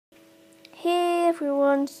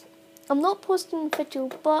everyone. I'm not posting a video,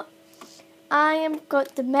 but I am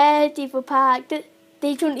got the Medevil pack.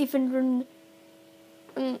 They don't even run.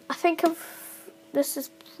 I think this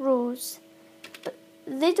is pros, but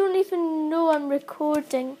they don't even know I'm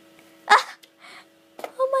recording. Ah!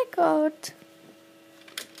 Oh my god!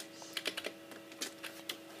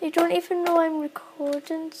 They don't even know I'm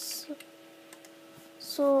recording.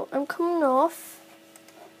 So I'm coming off.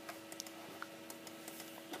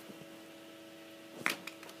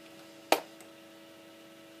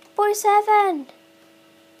 Boy 7.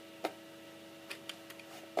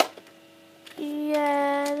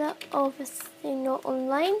 Yeah, that obviously not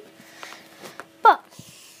online. But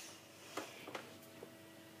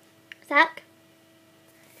Zach.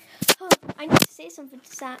 Oh, I need to say something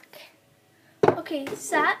to Zach. Okay,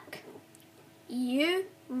 Zach, you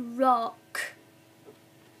rock.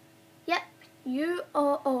 Yep, you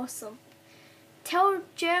are awesome. Tell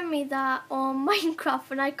Jeremy that on Minecraft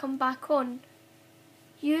when I come back on.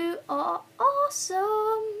 You are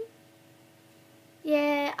awesome.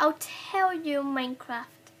 Yeah, I'll tell you on Minecraft.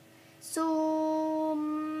 So,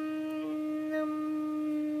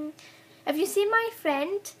 have you seen my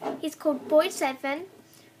friend? He's called Boy7.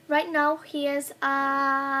 Right now he has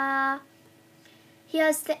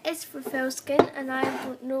the Israel skin, and I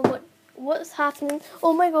don't know what's happening.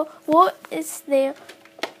 Oh my god, what is there?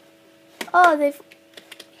 Oh,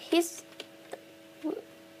 he's.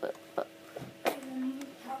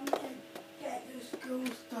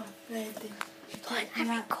 I'm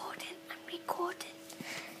recording.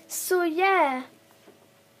 So yeah,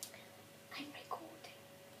 I'm recording.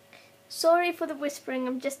 Sorry for the whispering,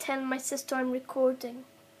 I'm just telling my sister I'm recording.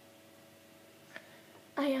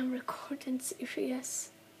 I am recording, serious.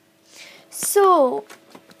 So,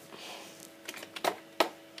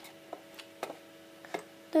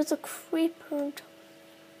 there's a creeper.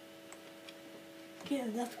 Yeah,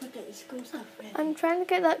 let's go get the school stuff ready. I'm trying to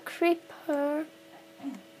get that creeper.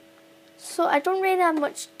 So I don't really have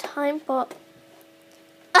much time, but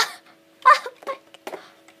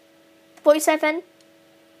Boy7.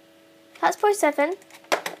 That's Boy7.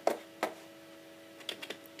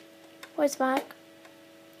 Where's Mag?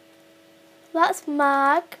 That's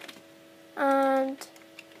Mag, and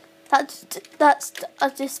that's a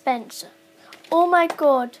dispenser. Oh my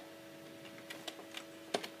god.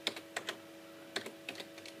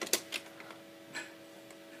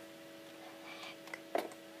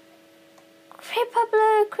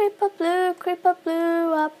 Creeper blue, creeper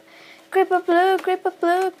blue up. Creeper blue, creeper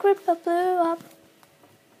blue, creeper blue up.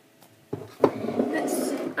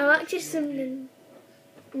 I'm actually summoning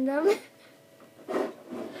them.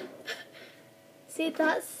 See,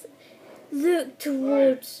 that's look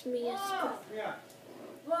towards me as well. Yeah.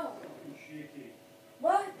 What? You're shaky.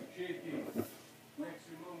 What? You're shaky. Next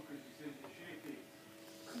to mum because he says you're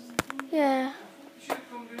shaky. Yeah. You should have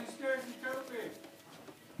come downstairs and tell me.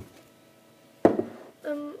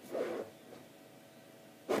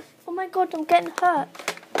 Oh my god, I'm getting hurt.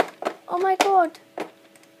 Oh my god.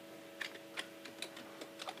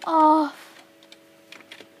 Oh.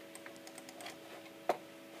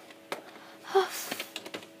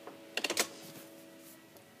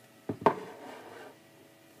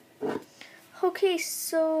 Okay,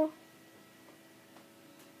 so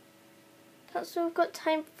that's all we've got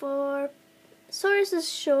time for. Sorry this is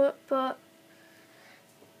short, but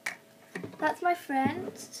that's my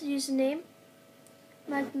friend's username,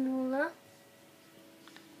 Magnola.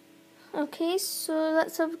 Okay, so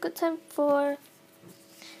that's all we've got time for.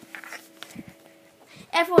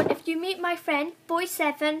 Everyone, if you meet my friend,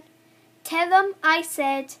 Boy7, tell him I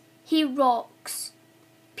said he rocks.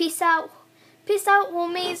 Peace out. Peace out,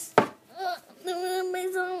 homies.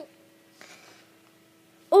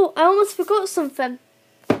 Oh, I almost forgot something.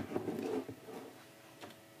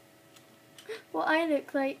 What I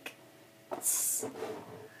look like.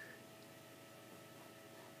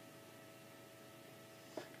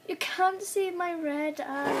 You can't see my red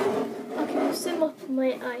eye. Okay, I'll zoom up on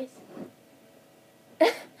my eyes.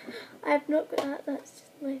 I have not got that. That's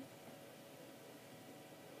just my.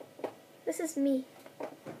 This is me,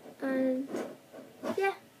 and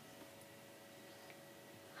yeah.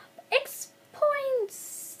 X points.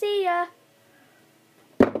 See ya.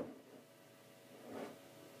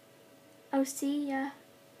 I'll see ya.